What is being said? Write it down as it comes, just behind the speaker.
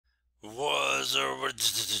Was over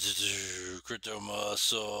crypto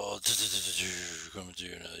muscle coming to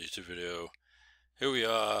you in another YouTube video. Here we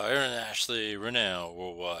are, internationally renowned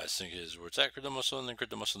worldwide. I think is where it's at Crypto Muscle and then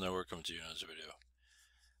Crypto Muscle Network coming to you in another video.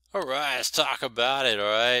 Alright, let's talk about it,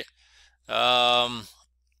 alright? I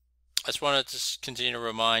just wanted to continue to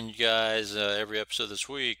remind you guys every episode this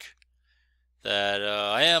week that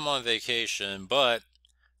I am on vacation, but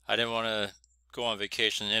I didn't want to go on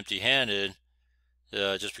vacation empty-handed.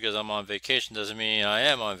 Just because I'm on vacation doesn't mean I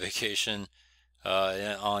am on vacation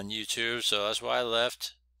on YouTube. So that's why I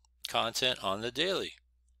left content on the daily.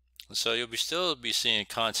 And so you'll still be seeing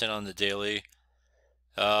content on the daily,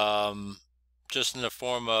 just in the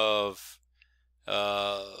form of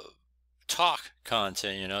talk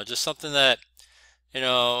content. Just something that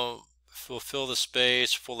will fill the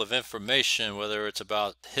space full of information, whether it's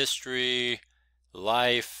about history,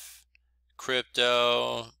 life,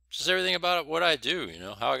 crypto, just everything about what I do,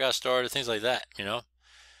 how I got started, things like that, And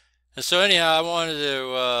so anyhow, I wanted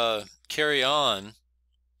to carry on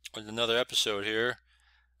with another episode here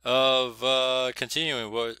of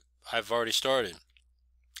continuing what I've already started.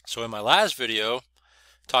 So in my last video,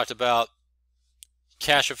 talked about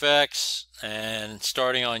cash effects and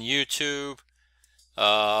starting on YouTube,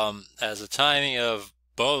 as the timing of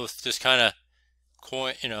both just kind of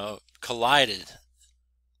collided.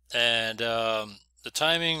 And the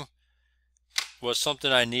timing was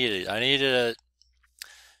something I needed. I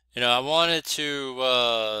wanted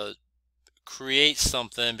to create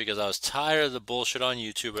something because I was tired of the bullshit on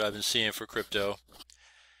YouTube that I've been seeing for crypto.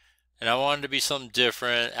 And I wanted to be something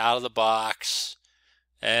different, out of the box,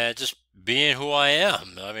 and just being who I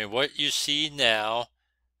am. I mean, what you see now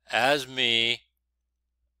as me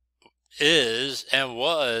is and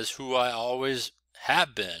was who I always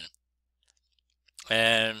have been.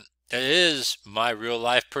 And it is my real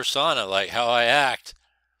life persona, like how I act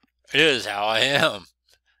is how I am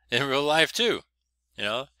in real life too,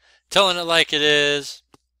 telling it like it is.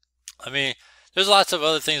 I mean, there's lots of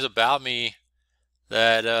other things about me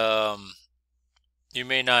that you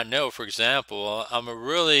may not know. For example, I'm a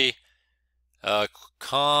really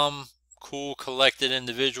calm, cool, collected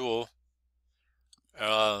individual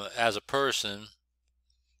as a person,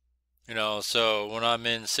 so when I'm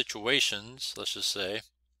in situations, let's just say,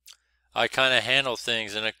 I kind of handle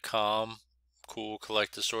things in a calm, cool,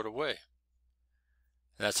 collected sort of way.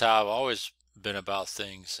 And that's how I've always been about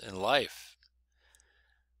things in life.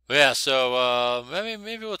 But yeah, so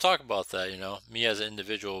maybe we'll talk about that, me as an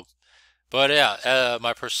individual. But yeah,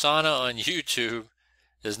 my persona on YouTube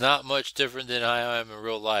is not much different than I am in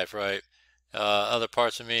real life, right? Other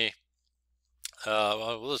parts of me,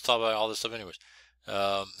 well, let's talk about all this stuff anyways.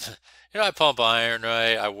 I pump iron,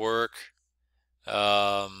 right? I work.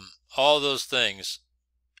 All those things,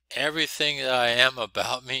 everything that I am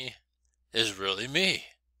about me is really me,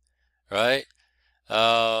 right?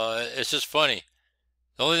 It's just funny.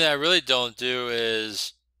 The only thing I really don't do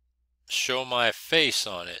is show my face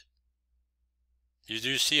on it. You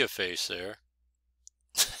do see a face there.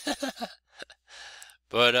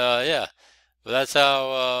 But yeah, but that's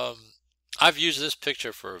how I've used this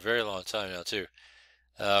picture for a very long time now too,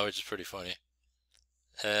 which is pretty funny.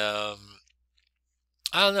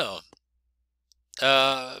 I don't know.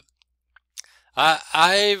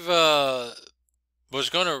 I've was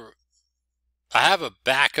gonna. I have a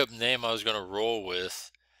backup name I was gonna roll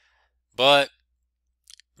with, but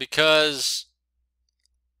because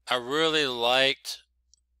I really liked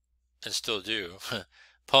and still do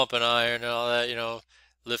pumping iron and all that,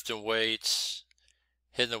 lifting weights,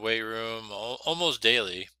 hitting the weight room almost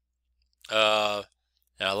daily. And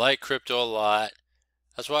I like crypto a lot.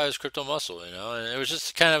 That's why it was Crypto Muscle, and it was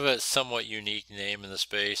just kind of a somewhat unique name in the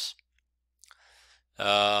space.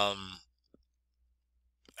 I'm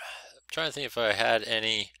trying to think if I had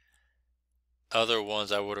any other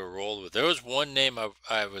ones I would have rolled with. There was one name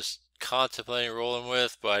I was contemplating rolling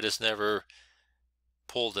with, but I just never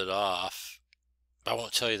pulled it off. I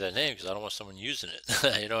won't tell you that name because I don't want someone using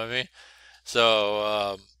it. You know what I mean?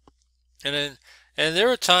 So, and there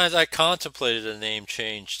were times I contemplated a name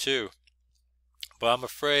change too. But I'm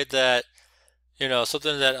afraid that,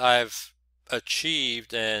 something that I've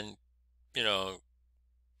achieved and,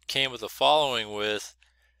 came with a following with,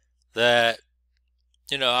 that,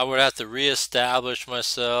 I would have to reestablish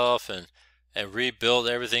myself and rebuild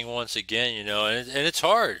everything once again, and it's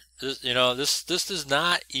hard. This is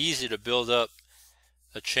not easy to build up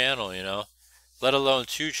a channel, let alone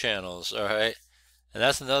two channels, all right? And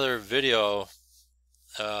that's another video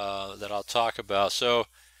that I'll talk about. So,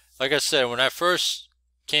 like I said, when I first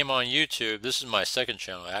came on YouTube, this is my second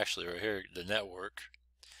channel actually right here, the network.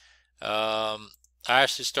 I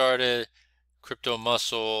actually started Crypto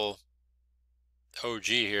Muscle OG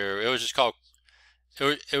here. It was just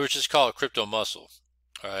called Crypto Muscle.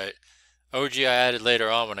 All right. OG I added later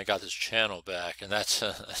on when I got this channel back, and that's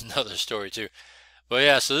another story too. But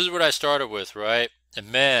yeah, so this is what I started with, right?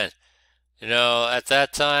 And man, at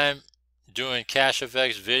that time, doing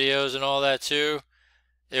CashFX videos and all that too,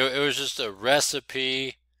 it was just a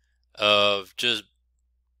recipe of just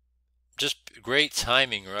great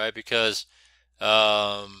timing, right? Because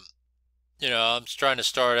I'm just trying to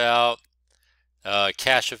start out.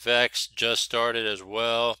 CashFX just started as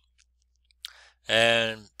well,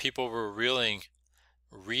 and people were reeling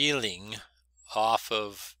off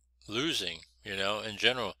of losing, in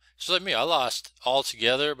general. Just like me, I lost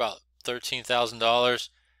altogether about $13,000.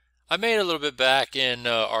 I made a little bit back in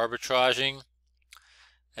arbitraging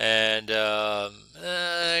and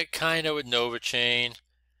kind of with NovaChain,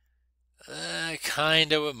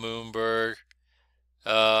 kind of with Moonberg.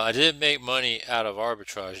 I didn't make money out of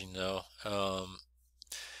arbitraging though,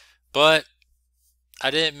 but I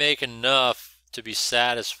didn't make enough to be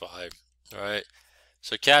satisfied, right?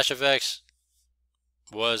 So CashFX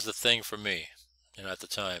was the thing for me, at the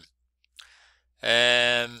time.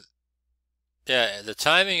 And yeah, the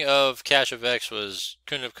timing of CashFX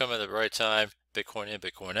couldn't have come at the right time. Bitcoin in,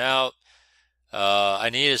 Bitcoin out. I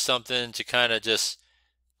needed something to kind of just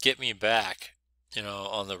get me back,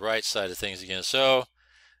 on the right side of things again. So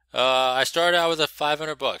I started out with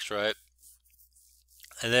 $500, right?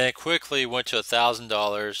 And then quickly went to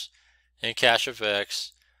 $1,000 in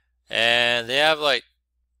CashFX. And they have like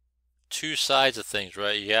two sides of things,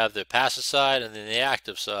 right? You have the passive side and then the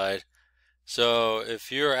active side. So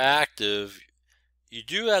if you're active, you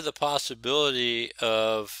do have the possibility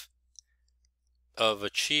of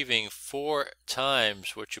achieving 4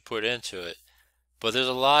 times what you put into it. But there's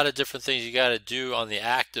a lot of different things you got to do on the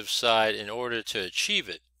active side in order to achieve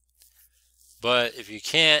it. But if you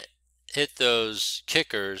can't hit those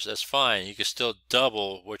kickers, that's fine. You can still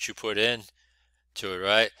double what you put in to it,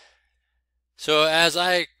 right? So as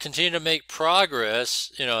I continue to make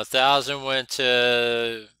progress, 1,000 went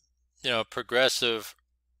to, progressive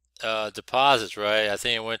deposits, right? I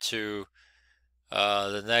think it went to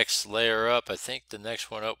the next layer up. I think the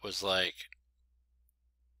next one up was like,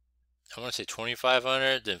 I want to say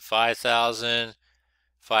 2,500, then 5,000.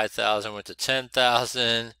 5,000 went to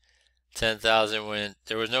 10,000. 10,000 went,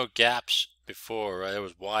 there was no gaps before, right? There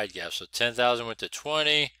was wide gaps. So 10,000 went to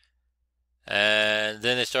 20. And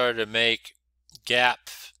then they started to make gap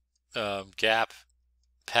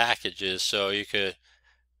packages so you could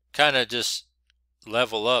kind of just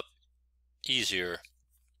level up easier.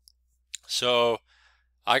 So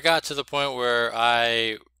I got to the point where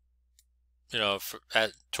I,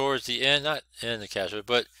 towards the end, not in the cash,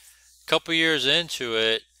 but a couple years into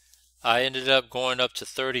it, I ended up going up to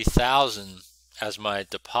 30,000 as my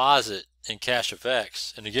deposit in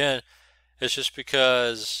CashFX. And again, it's just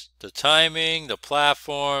because the timing, the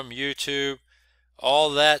platform, YouTube, all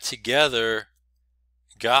that together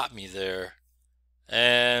got me there.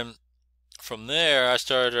 And from there, I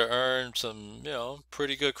started to earn some,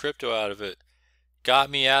 pretty good crypto out of it. Got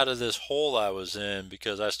me out of this hole I was in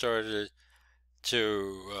because I started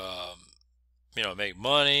to, make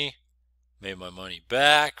money, made my money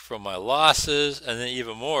back from my losses, and then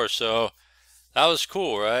even more. So that was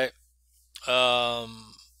cool, right?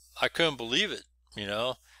 I couldn't believe it,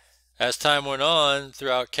 As time went on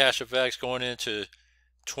throughout CashFX going into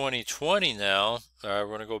 2020 now, we're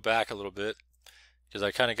going to go back a little bit because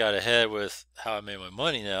I kind of got ahead with how I made my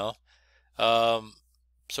money now.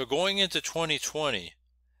 So going into 2020,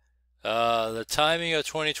 the timing of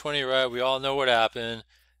 2020, right? We all know what happened.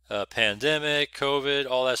 Pandemic, COVID,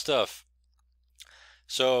 all that stuff.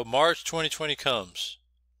 So March 2020 comes.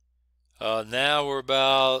 Now we're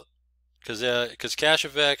about, because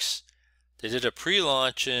CashFX, they did a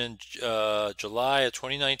pre-launch in July of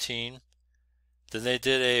 2019. Then they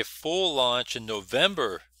did a full launch in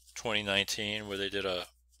November 2019 where they did a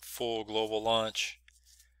full global launch.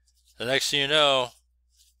 The next thing you know,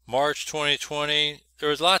 March 2020, there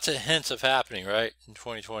was lots of hints of happening, right, in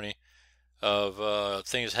 2020 of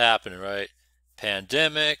things happening, right?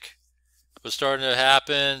 Pandemic was starting to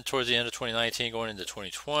happen towards the end of 2019 going into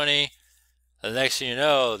 2020. The next thing you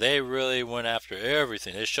know, they really went after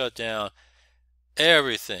everything. They shut down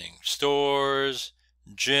everything. Stores,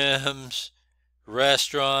 gyms,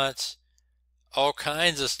 restaurants, all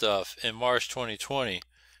kinds of stuff in March 2020.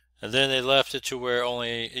 And then they left it to where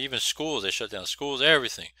only, even schools, they shut down schools,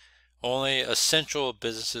 everything. Only essential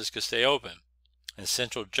businesses could stay open. And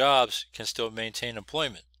essential jobs can still maintain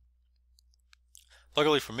employment.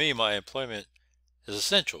 Luckily for me, my employment is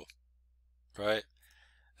essential, right?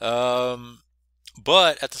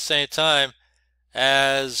 But at the same time,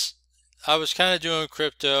 as I was kind of doing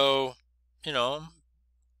crypto, you know,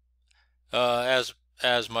 as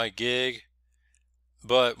my gig,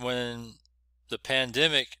 but when the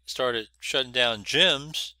pandemic started shutting down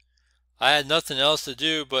gyms, I had nothing else to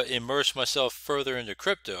do but immerse myself further into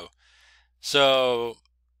crypto. So,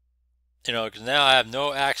 because now I have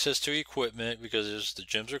no access to equipment because the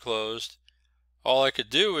gyms are closed. All I could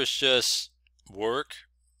do was just work,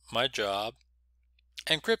 my job,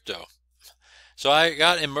 and crypto. So I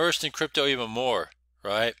got immersed in crypto even more,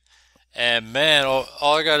 right? And man,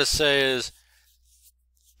 all I got to say is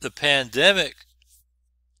the pandemic,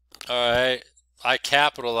 all right, I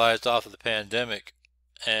capitalized off of the pandemic,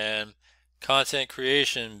 and content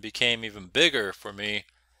creation became even bigger for me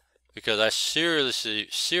because I seriously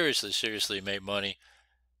made money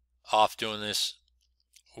off doing this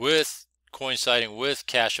with coinciding with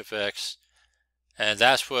cash effects, and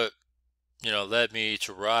that's what led me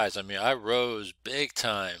to rise. I mean, I rose big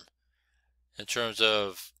time in terms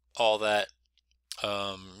of all that,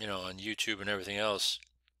 on YouTube and everything else.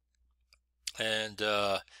 And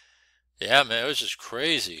yeah, man, it was just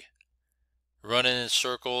crazy running in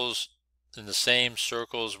circles, in the same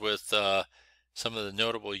circles with some of the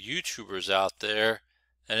notable YouTubers out there.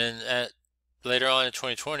 And then later on in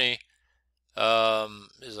 2020, it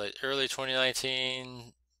was like early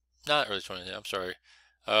 2019, not early 2019, I'm sorry,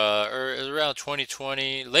 or it was around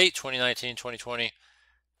 2020, late 2019, 2020,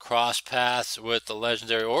 cross paths with the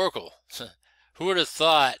legendary Oracle. Who would have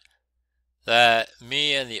thought that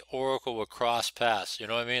me and the Oracle would cross paths? You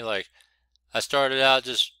know what I mean? Like, I started out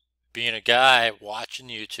just being a guy watching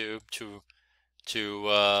YouTube to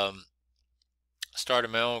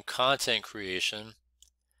started my own content creation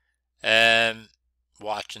and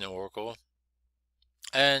watching the Oracle.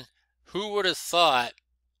 And who would have thought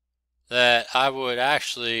that I would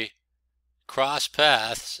actually cross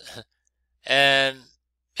paths and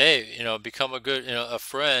hey, become a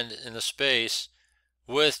friend in the space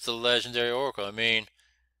with the legendary Oracle. I mean,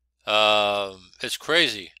 it's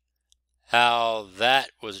crazy how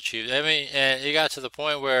that was achieved. I mean, and it got to the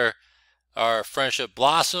point where our friendship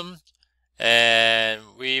blossomed, and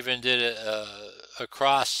we even did a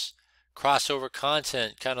crossover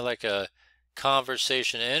content, kind of like a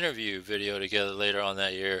conversation interview video together later on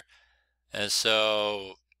that year. And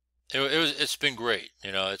so it's been great.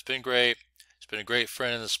 It's been great. It's been a great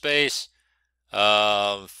friend in the space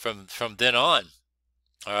from then on.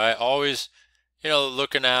 All right, always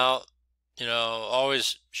looking out,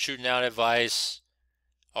 always shooting out advice,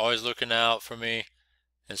 always looking out for me.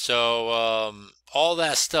 And so all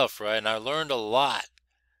that stuff, right? And I learned a lot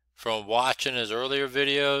from watching his earlier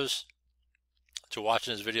videos to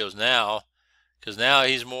watching his videos now, because now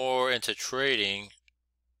he's more into trading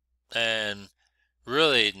and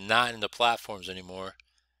really not into platforms anymore.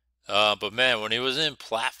 But man, when he was in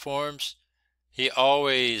platforms, he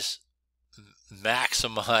always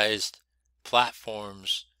maximized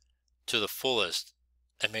platforms to the fullest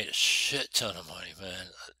and made a shit ton of money, man.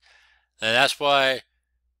 And that's why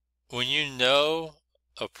when you know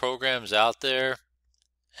a program's out there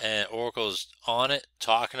and Oracle's on it,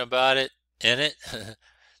 talking about it, in it,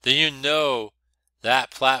 then you know that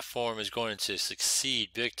platform is going to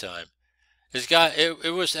succeed big time.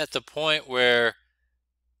 It was at the point where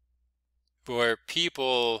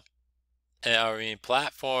people, I mean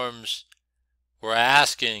platforms, were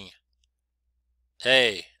asking,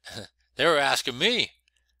 hey, they were asking me,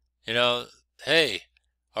 hey,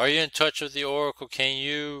 are you in touch with the Oracle? Can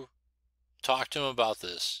you talk to him about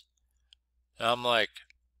this? And I'm like,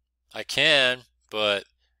 I can, but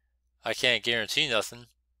I can't guarantee nothing.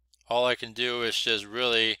 All I can do is just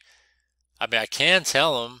really, I mean, I can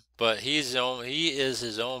tell him, but he is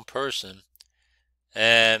his own person.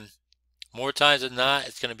 And more times than not,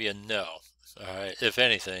 it's going to be a no, all right, if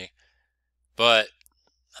anything. But,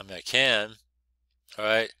 I mean, I can, all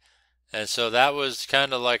right. And so that was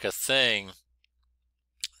kind of like a thing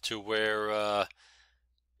to where, I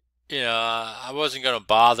wasn't going to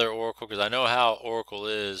bother Oracle because I know how Oracle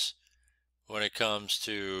is when it comes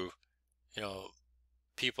to,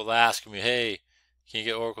 people asking me, hey, can you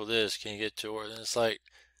get Oracle this? Can you get to Oracle? And it's like,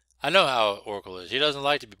 I know how Oracle is. He doesn't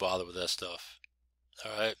like to be bothered with that stuff.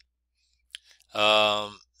 All right.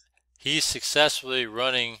 He's successfully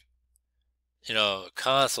running,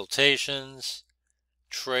 consultations,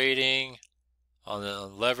 trading on the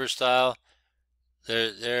leverage style.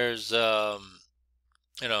 There's a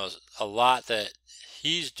lot that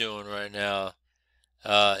he's doing right now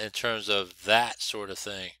in terms of that sort of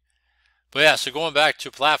thing. But yeah, so going back to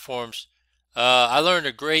platforms, I learned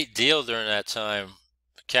a great deal during that time.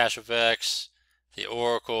 Cash FX, the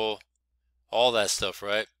Oracle, all that stuff,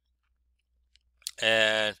 right?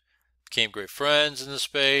 And became great friends in the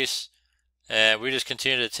space, and we just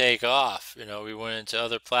continued to take off. We went into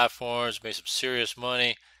other platforms, made some serious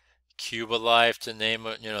money. Cuba Life, to name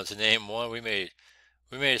one, we made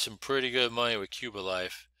some pretty good money with Cuba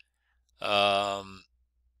Life. What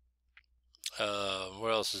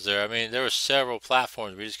else is there? I mean, there were several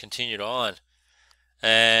platforms. We just continued on,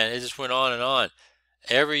 and it just went on and on.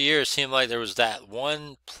 Every year it seemed like there was that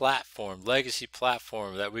one platform, legacy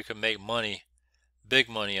platform, that we could make money, big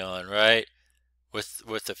money on, right?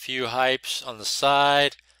 With a few hypes on the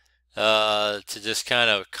side, to just kind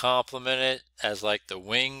of complement it as like the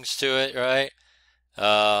wings to it, right?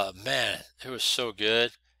 Man, it was so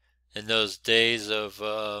good in those days of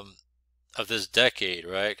this decade,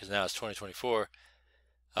 right? Because now it's 2024.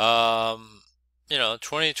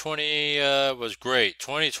 2020 was great.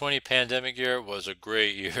 2020 pandemic year was a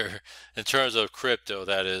great year in terms of crypto,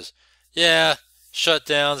 that is. Yeah,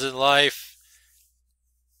 shutdowns in life.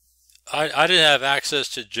 I didn't have access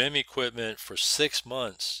to gym equipment for 6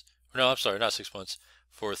 months. No, I'm sorry, not 6 months.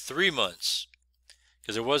 For 3 months.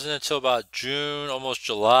 Because it wasn't until about June, almost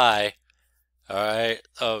July, all right,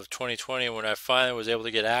 of 2020 when I finally was able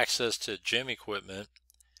to get access to gym equipment.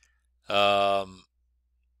 I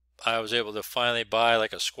was able to finally buy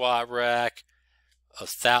like a squat rack, a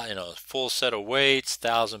full set of weights,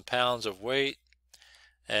 1,000 pounds of weight,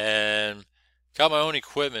 and got my own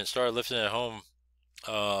equipment. Started lifting at home.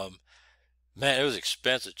 Man, it was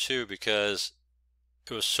expensive too because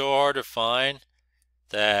it was so hard to find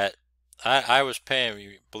that I was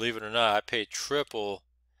paying, believe it or not, I paid triple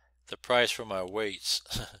the price for my weights.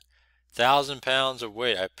 1,000 pounds of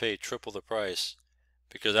weight, I paid triple the price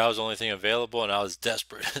because that was the only thing available, and I was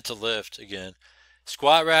desperate to lift again.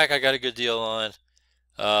 Squat rack, I got a good deal on.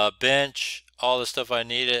 Bench, all the stuff I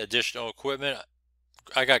needed, additional equipment,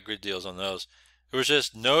 I got good deals on those. It was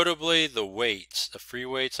just notably the weights, the free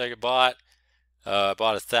weights I bought. I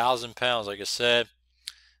bought 1,000 pounds, like I said,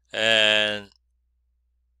 and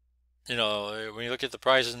when you look at the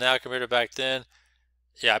prices now compared to back then,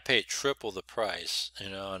 yeah, I paid triple the price.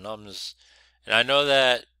 And I know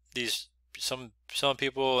that these some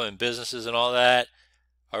people and businesses and all that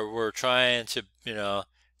were trying to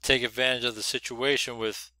take advantage of the situation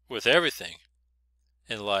with everything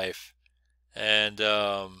in life, and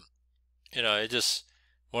it just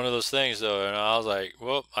one of those things though. And I was like,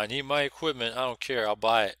 well, I need my equipment. I don't care. I'll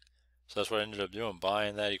buy it. So that's what I ended up doing,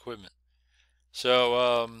 buying that equipment.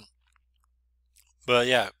 So, but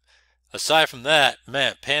yeah, aside from that,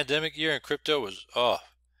 man, pandemic year in crypto was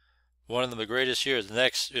one of the greatest years. The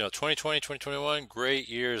next, 2020, 2021, great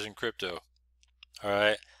years in crypto. All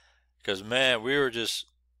right, because man, we were just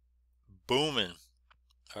booming.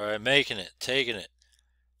 All right, making it, taking it.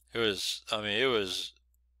 It was, I mean, it was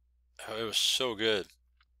so good.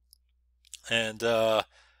 And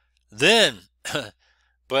then,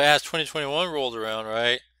 but as 2021 rolled around,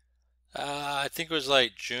 right? I think it was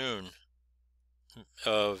like June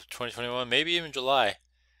of 2021, maybe even July.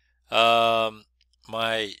 Um,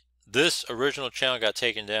 this original channel got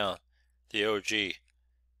taken down, the OG.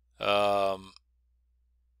 Um,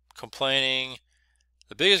 Complaining.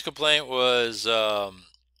 The biggest complaint was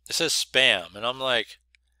it says spam, and I'm like,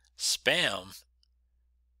 spam?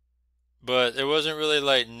 But there wasn't really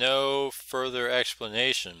like no further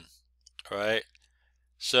explanation, right?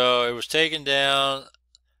 So it was taken down.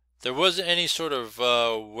 There wasn't any sort of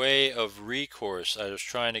way of recourse. I was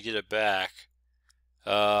trying to get it back.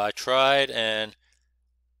 I tried, and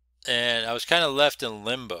I was kind of left in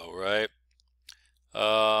limbo, right?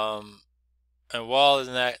 And while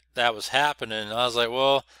that was happening, I was like,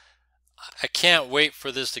 well, I can't wait for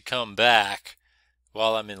this to come back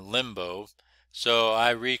while I'm in limbo. So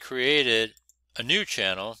I recreated a new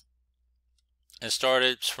channel and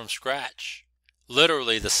started from scratch,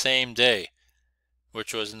 literally the same day,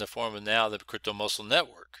 which was in the form of now the Crypto Muscle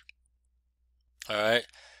Network. All right.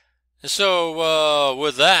 And so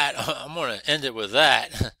with that, I'm going to end it with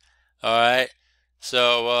that. All right.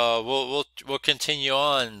 So we'll continue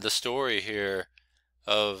on the story here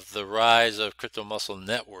of the rise of Crypto Muscle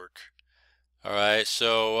Network. All right.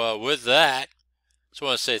 So with that, just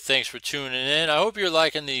want to say thanks for tuning in. I hope you're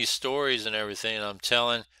liking these stories and everything I'm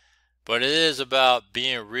telling, but it is about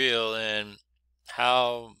being real and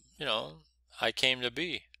how I came to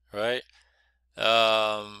be, right?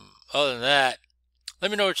 Other than that,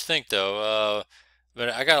 let me know what you think though. But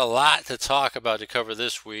I got a lot to talk about to cover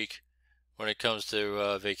this week when it comes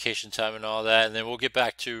to vacation time and all that, and then we'll get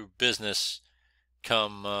back to business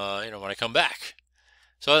come when I come back.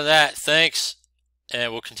 So other than that, thanks,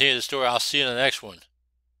 and we'll continue the story. I'll see you in the next one.